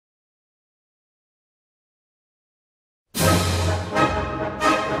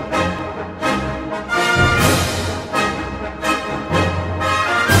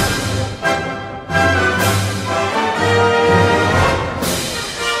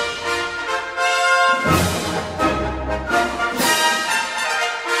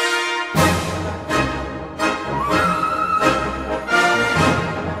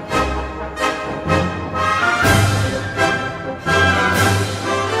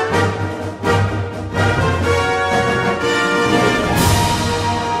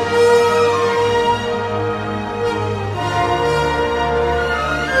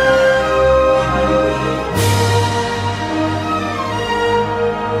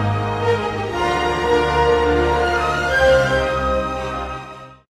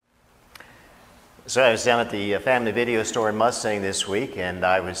So I was down at the family video store in Mustang this week, and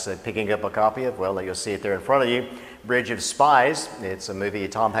I was picking up a copy of, well, you'll see it there in front of you, Bridge of Spies. It's a movie, a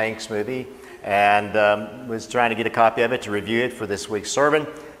Tom Hanks movie, and was trying to get a copy of it to review it for this week's sermon.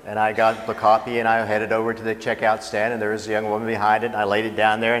 And I got the copy, and I headed over to the checkout stand, and there was a young woman behind it, and I laid it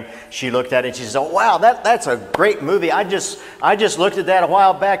down there, and she looked at it, and she said, "Oh, wow, that's a great movie. I just looked at that a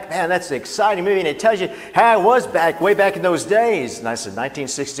while back. Man, that's an exciting movie, and it tells you how it was way back in those days." And I said,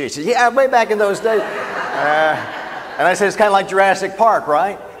 1960. She said, "Yeah, way back in those days." And I said, "It's kind of like Jurassic Park,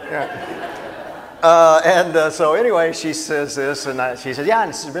 right?" Yeah. So anyway, she says this, and she says, "Yeah,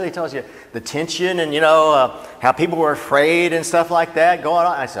 and it really tells you the tension and, how people were afraid and stuff like that going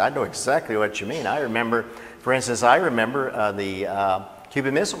on." I said, "I know exactly what you mean. I remember, for instance, the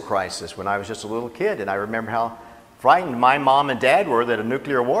Cuban Missile Crisis when I was just a little kid, and I remember how frightened my mom and dad were that a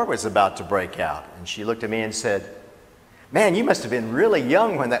nuclear war was about to break out." And she looked at me and said, "Man, you must have been really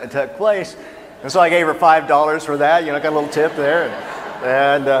young when that took place." And so I gave her $5 for that, got a little tip there.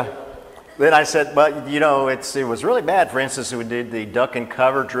 And then I said, "But it was really bad. For instance, we did the duck and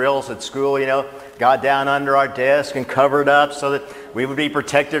cover drills at school, got down under our desk and covered up so that we would be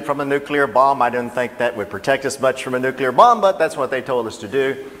protected from a nuclear bomb. I didn't think that would protect us much from a nuclear bomb, but that's what they told us to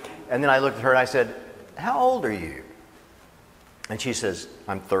do." And then I looked at her and I said, "How old are you?" And she says,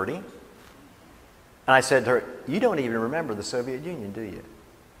 "I'm 30. And I said to her, "You don't even remember the Soviet Union, do you?"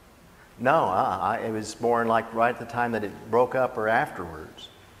 "No, it was born like right at the time that it broke up or afterwards."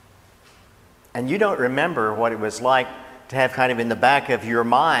 And you don't remember what it was like to have kind of in the back of your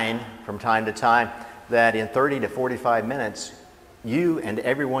mind from time to time that in 30 to 45 minutes, you and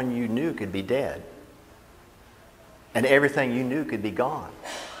everyone you knew could be dead. And everything you knew could be gone.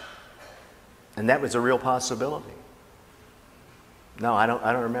 And that was a real possibility. "No, I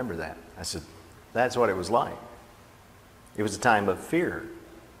don't remember that." I said, "That's what it was like." It was a time of fear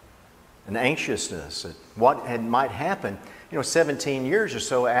and anxiousness at what might happen, 17 years or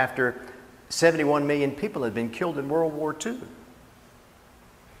so after 71 million people had been killed in World War II.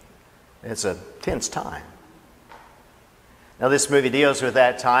 It's a tense time. Now, this movie deals with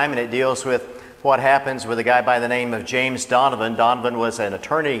that time, and it deals with what happens with a guy by the name of James Donovan. Donovan was an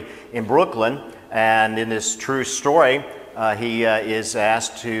attorney in Brooklyn, and in this true story, he is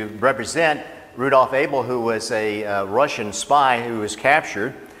asked to represent Rudolf Abel, who was a Russian spy who was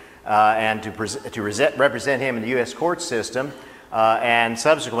captured, and to represent him in the U.S. court system. And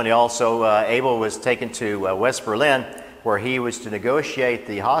subsequently also, Abel was taken to West Berlin, where he was to negotiate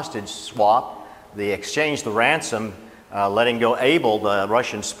the hostage swap, the exchange, the ransom, letting go Abel, the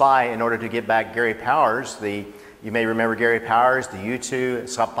Russian spy, in order to get back Gary Powers. You may remember Gary Powers, the U-2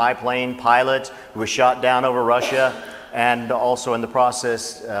 biplane pilot who was shot down over Russia. And also in the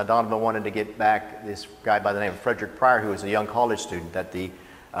process, Donovan wanted to get back this guy by the name of Frederick Pryor, who was a young college student that the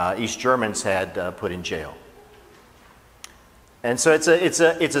East Germans had put in jail. And so it's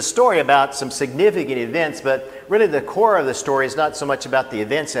a story about some significant events, but really the core of the story is not so much about the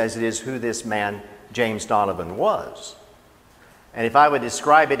events as it is who this man, James Donovan, was. And if I would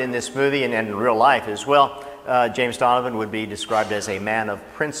describe it in this movie and in real life as well, James Donovan would be described as a man of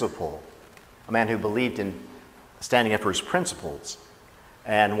principle, a man who believed in standing up for his principles.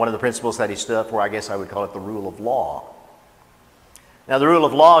 And one of the principles that he stood up for, I guess I would call it the rule of law. Now, the rule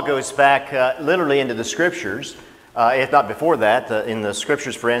of law goes back literally into the Scriptures. If not before that, in the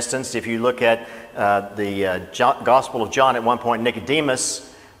Scriptures, for instance, if you look at the Gospel of John, at one point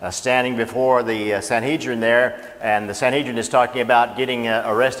Nicodemus standing before the Sanhedrin there, and the Sanhedrin is talking about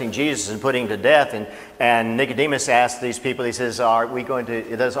arresting Jesus and putting him to death, and Nicodemus asks these people, he says,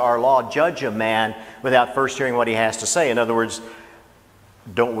 does our law judge a man without first hearing what he has to say? In other words,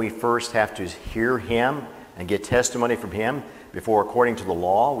 don't we first have to hear him and get testimony from him before, according to the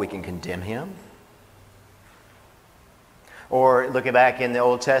law, we can condemn him? Or looking back in the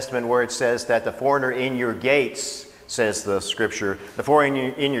Old Testament where it says that the foreigner in your gates, says the Scripture, the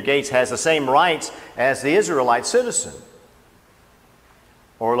foreigner in your gates has the same rights as the Israelite citizen.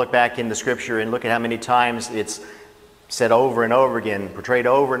 Or look back in the Scripture and look at how many times it's said over and over again, portrayed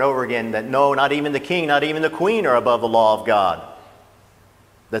over and over again, that no, not even the king, not even the queen are above the law of God.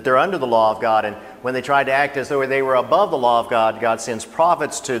 That they're under the law of God. And when they tried to act as though they were above the law of God, God sends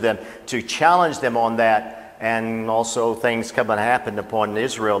prophets to them to challenge them on that. And also things come and happen upon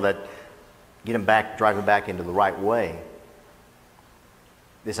Israel that get them back, drive them back into the right way.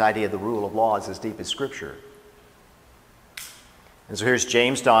 This idea of the rule of law is as deep as Scripture. And so here's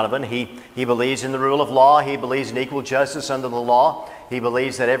James Donovan. He believes in the rule of law. He believes in equal justice under the law. He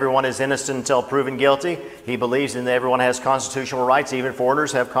believes that everyone is innocent until proven guilty. He believes in that everyone has constitutional rights. Even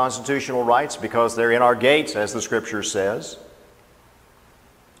foreigners have constitutional rights because they're in our gates, as the Scripture says.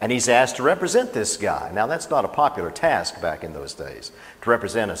 And he's asked to represent this guy. Now, that's not a popular task back in those days, to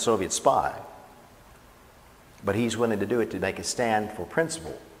represent a Soviet spy. But he's willing to do it to make a stand for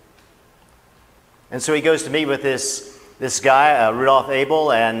principle. And so he goes to meet with this guy, Rudolph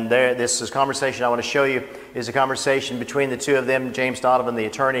Abel, and this conversation I want to show you is a conversation between the two of them, James Donovan, the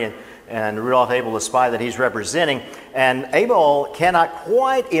attorney, and Rudolph Abel, the spy that he's representing. And Abel cannot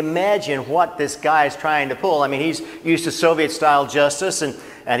quite imagine what this guy is trying to pull. I mean, he's used to Soviet-style justice,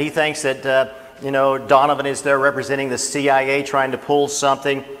 and he thinks that, Donovan is there representing the CIA trying to pull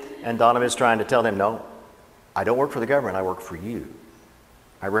something, and Donovan is trying to tell him, no, I don't work for the government, I work for you.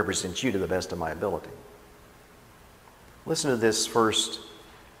 I represent you to the best of my ability. Listen to this first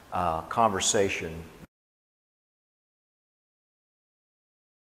conversation.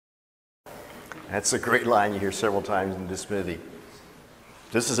 That's a great line you hear several times in this movie.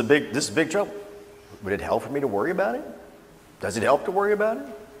 This is big trouble. Would it help for me to worry about it? Does it help to worry about it?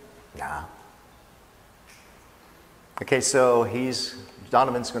 Nah. Okay, so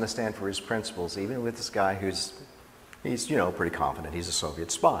Donovan's going to stand for his principles, even with this guy he's pretty confident he's a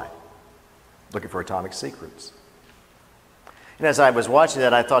Soviet spy, looking for atomic secrets. And as I was watching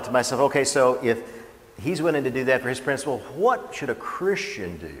that, I thought to myself, okay, so if he's willing to do that for his principle, what should a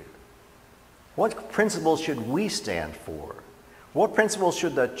Christian do? What principles should we stand for? What principles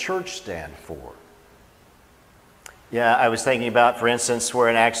should the church stand for? Yeah, I was thinking about, for instance, where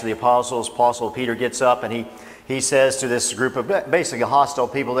in Acts of the Apostles, Apostle Peter gets up and he says to this group of basically hostile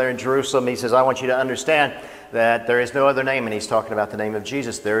people there in Jerusalem, he says, I want you to understand that there is no other name, and he's talking about the name of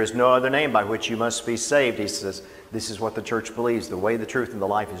Jesus. There is no other name by which you must be saved. He says, this is what the church believes. The way, the truth, and the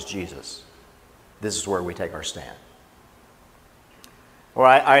life is Jesus. This is where we take our stand. Or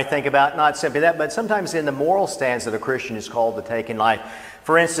I think about not simply that, but sometimes in the moral stands that a Christian is called to take in life.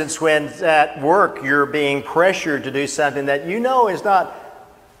 For instance, when at work you're being pressured to do something that you know is not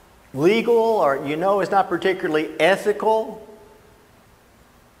legal or you know is not particularly ethical,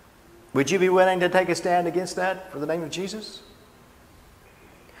 would you be willing to take a stand against that for the name of Jesus?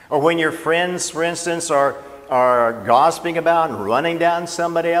 Or when your friends, for instance, are gossiping about and running down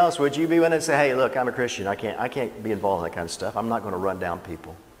somebody else, would you be willing to say, hey, look, I'm a Christian. I can't be involved in that kind of stuff. I'm not going to run down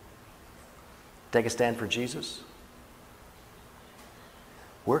people. Take a stand for Jesus?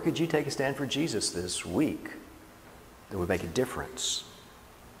 Where could you take a stand for Jesus this week that would make a difference?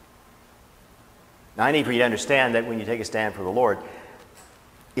 Now, I need for you to understand that when you take a stand for the Lord,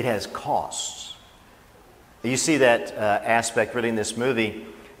 it has costs. You see that aspect really in this movie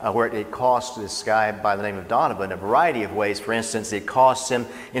where it costs this guy by the name of Donovan a variety of ways. For instance, it costs him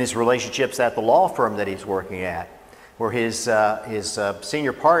in his relationships at the law firm that he's working at, where his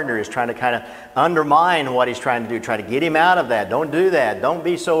senior partner is trying to kind of undermine what he's trying to do, try to get him out of that. Don't do that. Don't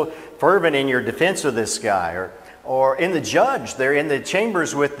be so fervent in your defense of this guy. Or in the judge, they're in the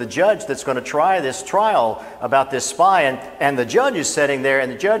chambers with the judge that's going to try this trial about this spy, and the judge is sitting there,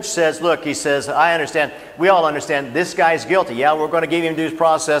 and the judge says, look, he says, I understand, we all understand this guy's guilty. Yeah, we're going to give him due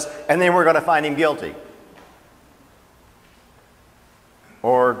process, and then we're going to find him guilty.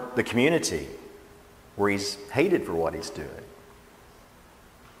 Or the community, where he's hated for what he's doing.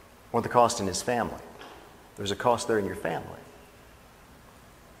 Or the cost in his family. There's a cost there in your family.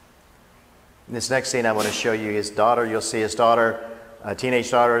 In this next scene, I want to show you his daughter. You'll see his daughter, a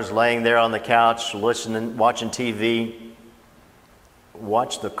teenage daughter, is laying there on the couch, watching TV.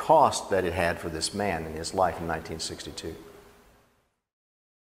 Watch the cost that it had for this man in his life in 1962.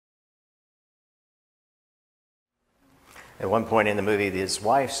 At one point in the movie, his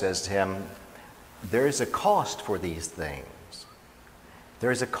wife says to him, there is a cost for these things.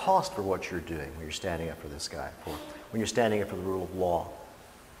 There is a cost for what you're doing when you're standing up for this guy, when you're standing up for the rule of law.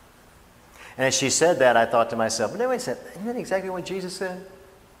 And as she said that, I thought to myself, wait a second, isn't that exactly what Jesus said?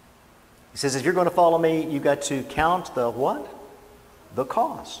 He says, if you're going to follow me, you've got to count the what? The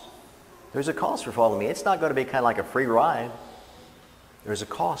cost. There's a cost for following me. It's not going to be kind of like a free ride. There's a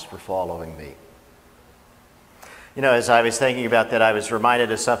cost for following me. You know, as I was thinking about that, I was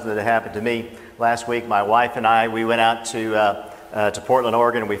reminded of something that happened to me last week. My wife and I, we went out to Portland,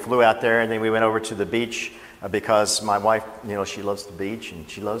 Oregon, and we flew out there, and then we went over to the beach because my wife, you know, she loves the beach and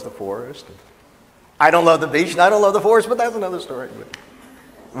she loves the forest. I don't love the beach and I don't love the forest, but that's another story.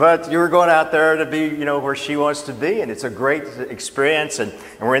 But you were going out there to be, you know, where she wants to be, and it's a great experience. And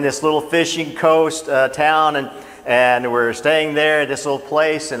we're in this little fishing coast town, and we're staying there at this little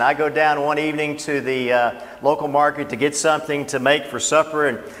place. And I go down one evening to the local market to get something to make for supper,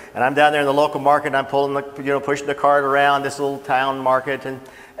 and I'm down there in the local market, and I'm pulling pushing the cart around this little town market,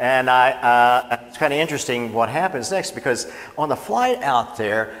 And it's kind of interesting what happens next, because on the flight out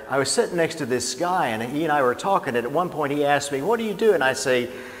there, I was sitting next to this guy, and he and I were talking, and at one point he asked me, "What do you do?" And I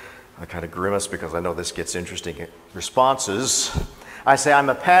kind of grimace because I know this gets interesting responses. I say, "I'm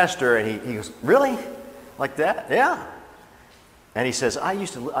a pastor," and he goes, "Really? Like that?" "Yeah." And he says, I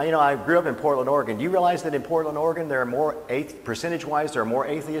grew up in Portland, Oregon. Do you realize that in Portland, Oregon, there are more, percentage-wise, there are more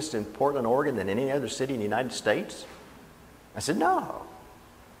atheists in Portland, Oregon than any other city in the United States? I said, "No."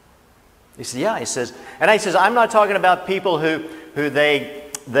 He said, "Yeah." He says, "I'm not talking about people who they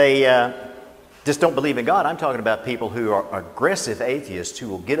just don't believe in God. I'm talking about people who are aggressive atheists who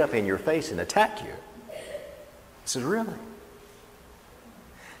will get up in your face and attack you." I said, "Really?"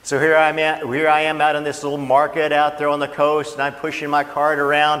 So here I am out in this little market out there on the coast, and I'm pushing my cart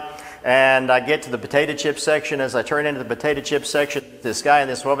around, and I get to the potato chip section. As I turn into the potato chip section, this guy and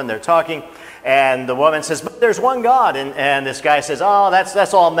this woman, they're talking, and the woman says, "But there's one God," and this guy says, "Oh,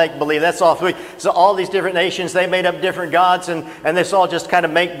 that's all make-believe, that's all fake. So all these different nations, they made up different gods, and this all just kind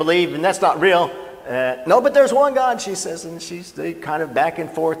of make-believe, and that's not real." "No, but there's one God," she says, and they kind of back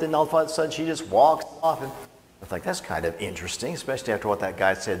and forth, and all of a sudden she just walks off. And I think that's kind of interesting, especially after what that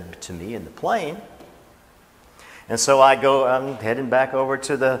guy said to me in the plane. And so I'm heading back over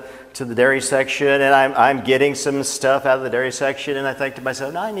to the dairy section, and I'm getting some stuff out of the dairy section, and I think to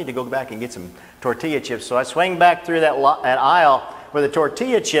myself, "No, I need to go back and get some tortilla chips." So I swing back through that aisle where the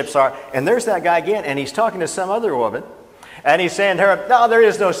tortilla chips are, and there's that guy again, and he's talking to some other woman, and he's saying to her, "No, there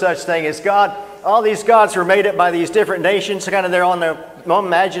is no such thing as God. All these gods were made up by these different nations, kind of they're on their own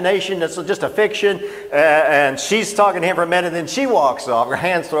imagination. It's just a fiction." And she's talking to him for a minute, and then she walks off, her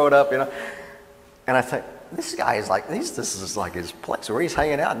hands thrown up, And I think, this guy is like, this is like his place where he's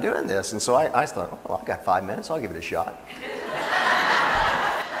hanging out and doing this. And so I thought, well, I've got 5 minutes, I'll give it a shot.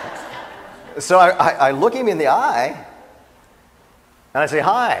 So I look him in the eye, and I say,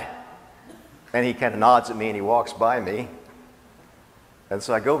 "Hi." And he kind of nods at me, and he walks by me. And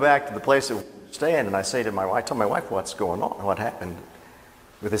so I go back to the place that we're staying, and I say to my wife, I tell my wife what's going on, what happened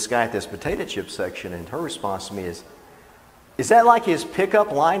with this guy at this potato chip section, and her response to me is that like his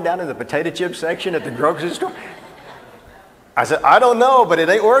pickup line down in the potato chip section at the grocery store?" I said, "I don't know, but it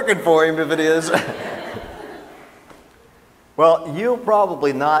ain't working for him if it is." Well, you'll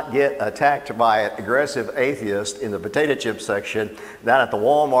probably not get attacked by an aggressive atheist in the potato chip section down at the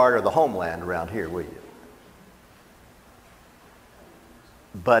Walmart or the Homeland around here, will you?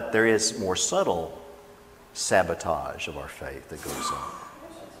 But there is more subtle sabotage of our faith that goes on.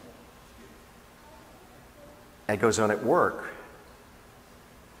 It goes on at work,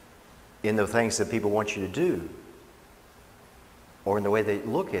 in the things that people want you to do, or in the way they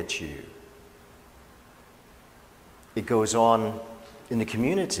look at you. It goes on in the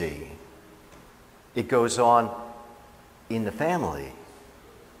community. It goes on in the family,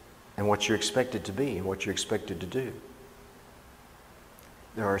 and what you're expected to be and what you're expected to do.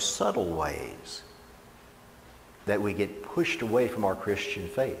 There are subtle ways that we get pushed away from our Christian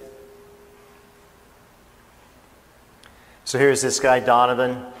faith. So here's this guy,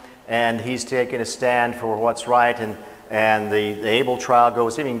 Donovan, and he's taking a stand for what's right, and the Abel trial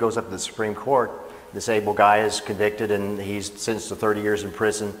goes up to the Supreme Court. This Abel guy is convicted, and he's sentenced to 30 years in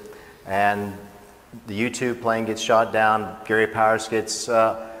prison. And the U2 plane gets shot down. Gary Powers gets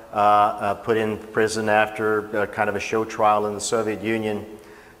put in prison after kind of a show trial in the Soviet Union.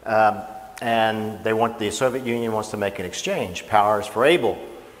 And the Soviet Union wants to make an exchange, Powers for Abel.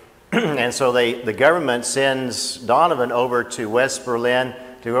 And so the government sends Donovan over to West Berlin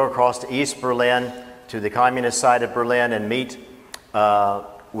to go across to East Berlin, to the communist side of Berlin, and meet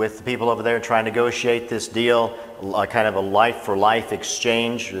with the people over there, trying to negotiate this deal, kind of a life-for-life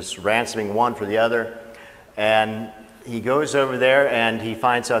exchange, this ransoming one for the other. And he goes over there, and he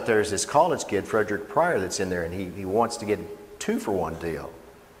finds out there's this college kid, Frederick Pryor, that's in there, and he wants to get a 2-for-1 deal.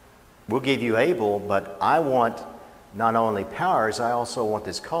 We'll give you Abel, but I want not only Powers, I also want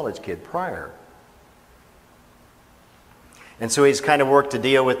this college kid, Pryor. And so he's kind of worked to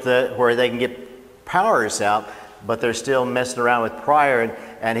deal with where they can get Powers out, but they're still messing around with Pryor.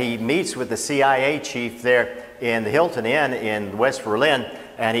 And he meets with the CIA chief there in the Hilton Inn in West Berlin,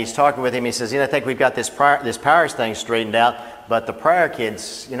 and he's talking with him. He says, I think we've got this Powers thing straightened out, but the Pryor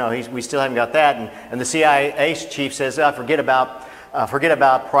kids, we still haven't got that. And the CIA chief says, forget about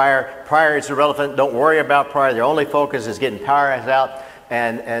Pryor. Pryor is irrelevant. Don't worry about Pryor. Their only focus is getting Powers out.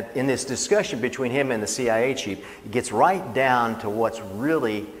 And in this discussion between him and the CIA chief, it gets right down to what's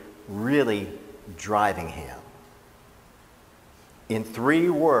really, really driving him. In 3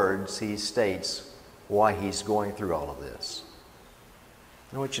 words, he states why he's going through all of this.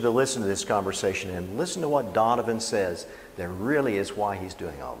 I want you to listen to this conversation and listen to what Donovan says. There really is why he's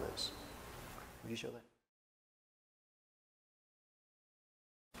doing all this. Would you show that?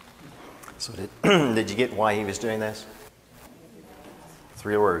 So did you get why he was doing this?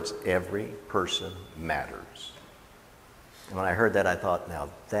 3 words: every person matters. And when I heard that, I thought, now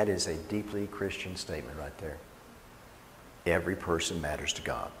that is a deeply Christian statement right there. Every person matters to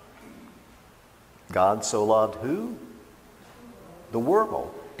God. God so loved who? The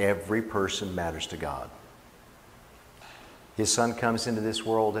world. Every person matters to God. His Son comes into this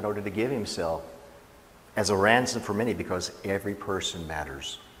world in order to give himself as a ransom for many, because every person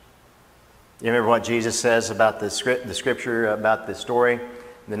matters. You remember what Jesus says about the scripture, about the story?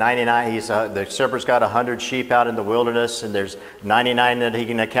 The 99, the shepherd's got 100 sheep out in the wilderness, and there's 99 that he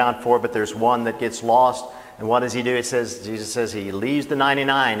can account for, but there's one that gets lost. And what does he do? Jesus says he leaves the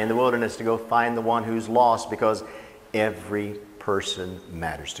 99 in the wilderness to go find the one who's lost, because every person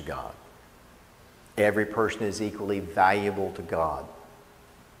matters to God. Every person is equally valuable to God.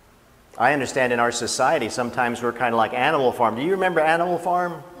 I understand in our society sometimes we're kind of like Animal Farm. Do you remember Animal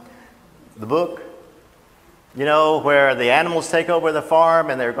Farm? The book? You know, where the animals take over the farm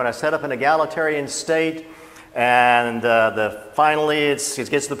and they're going to set up an egalitarian state, and finally it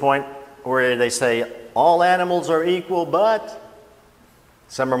gets to the point where they say all animals are equal, but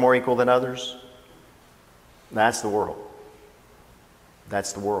some are more equal than others. That's the world.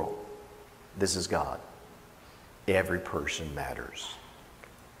 That's the world. This is God. Every person matters.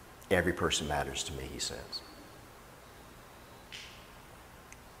 Every person matters to me, he says.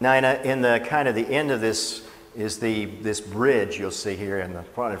 Now, in the kind of the end of this is this bridge you'll see here in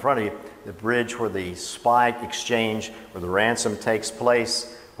front of you, the bridge where the spy exchange, where the ransom takes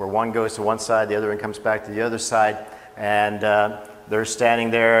place, where one goes to one side, the other one comes back to the other side, and they're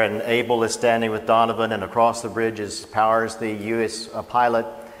standing there, and Abel is standing with Donovan, and across the bridge is Powers, the U.S. pilot,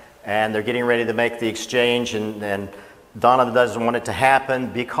 and they're getting ready to make the exchange, and Donovan doesn't want it to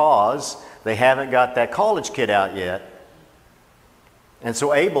happen because they haven't got that college kid out yet. And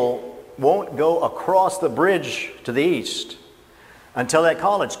so Abel won't go across the bridge to the east until that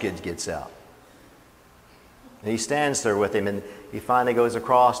college kid gets out. And he stands there with him, and he finally goes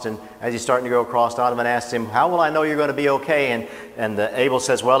across, and as he's starting to go across, Donovan asks him, how will I know you're going to be okay? And Abel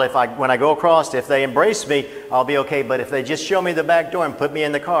says, well, when I go across, if they embrace me, I'll be okay, but if they just show me the back door and put me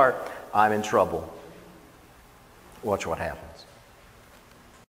in the car, I'm in trouble. Watch what happens.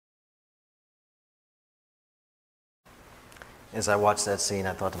 As I watched that scene,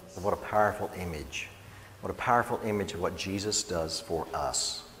 I thought, what a powerful image. What a powerful image of what Jesus does for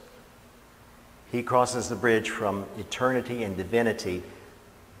us. He crosses the bridge from eternity and divinity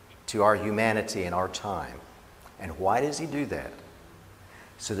to our humanity and our time. And why does he do that?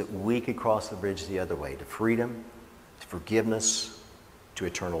 So that we could cross the bridge the other way, to freedom, to forgiveness, to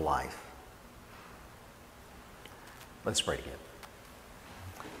eternal life. Let's pray together.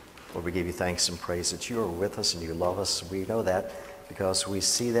 Lord, we give you thanks and praise that you are with us and you love us. We know that because we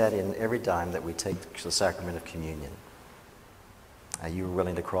see that in every time that we take the sacrament of communion. You were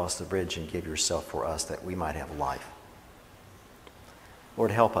willing to cross the bridge and give yourself for us that we might have life.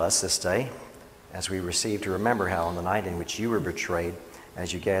 Lord, help us this day as we receive to remember how on the night in which you were betrayed,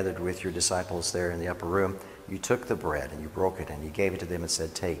 as you gathered with your disciples there in the upper room, you took the bread and you broke it and you gave it to them and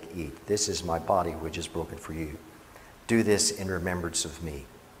said, take, eat. This is my body which is broken for you. Do this in remembrance of me.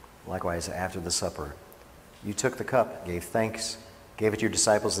 Likewise, after the supper, you took the cup, gave thanks, gave it to your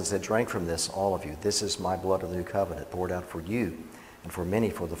disciples and said, drink from this, all of you. This is my blood of the new covenant, poured out for you and for many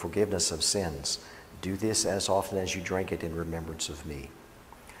for the forgiveness of sins. Do this as often as you drink it in remembrance of me.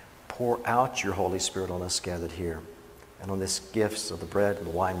 Pour out your Holy Spirit on us gathered here, and on this gifts of the bread and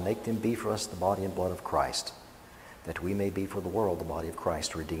the wine. Make them be for us the body and blood of Christ, that we may be for the world the body of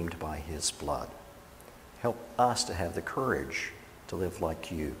Christ, redeemed by his blood. Help us to have the courage to live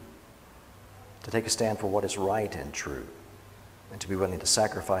like you, to take a stand for what is right and true, and to be willing to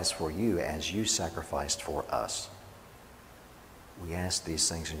sacrifice for you as you sacrificed for us. We ask these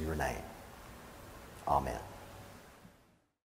things in your name. Amen.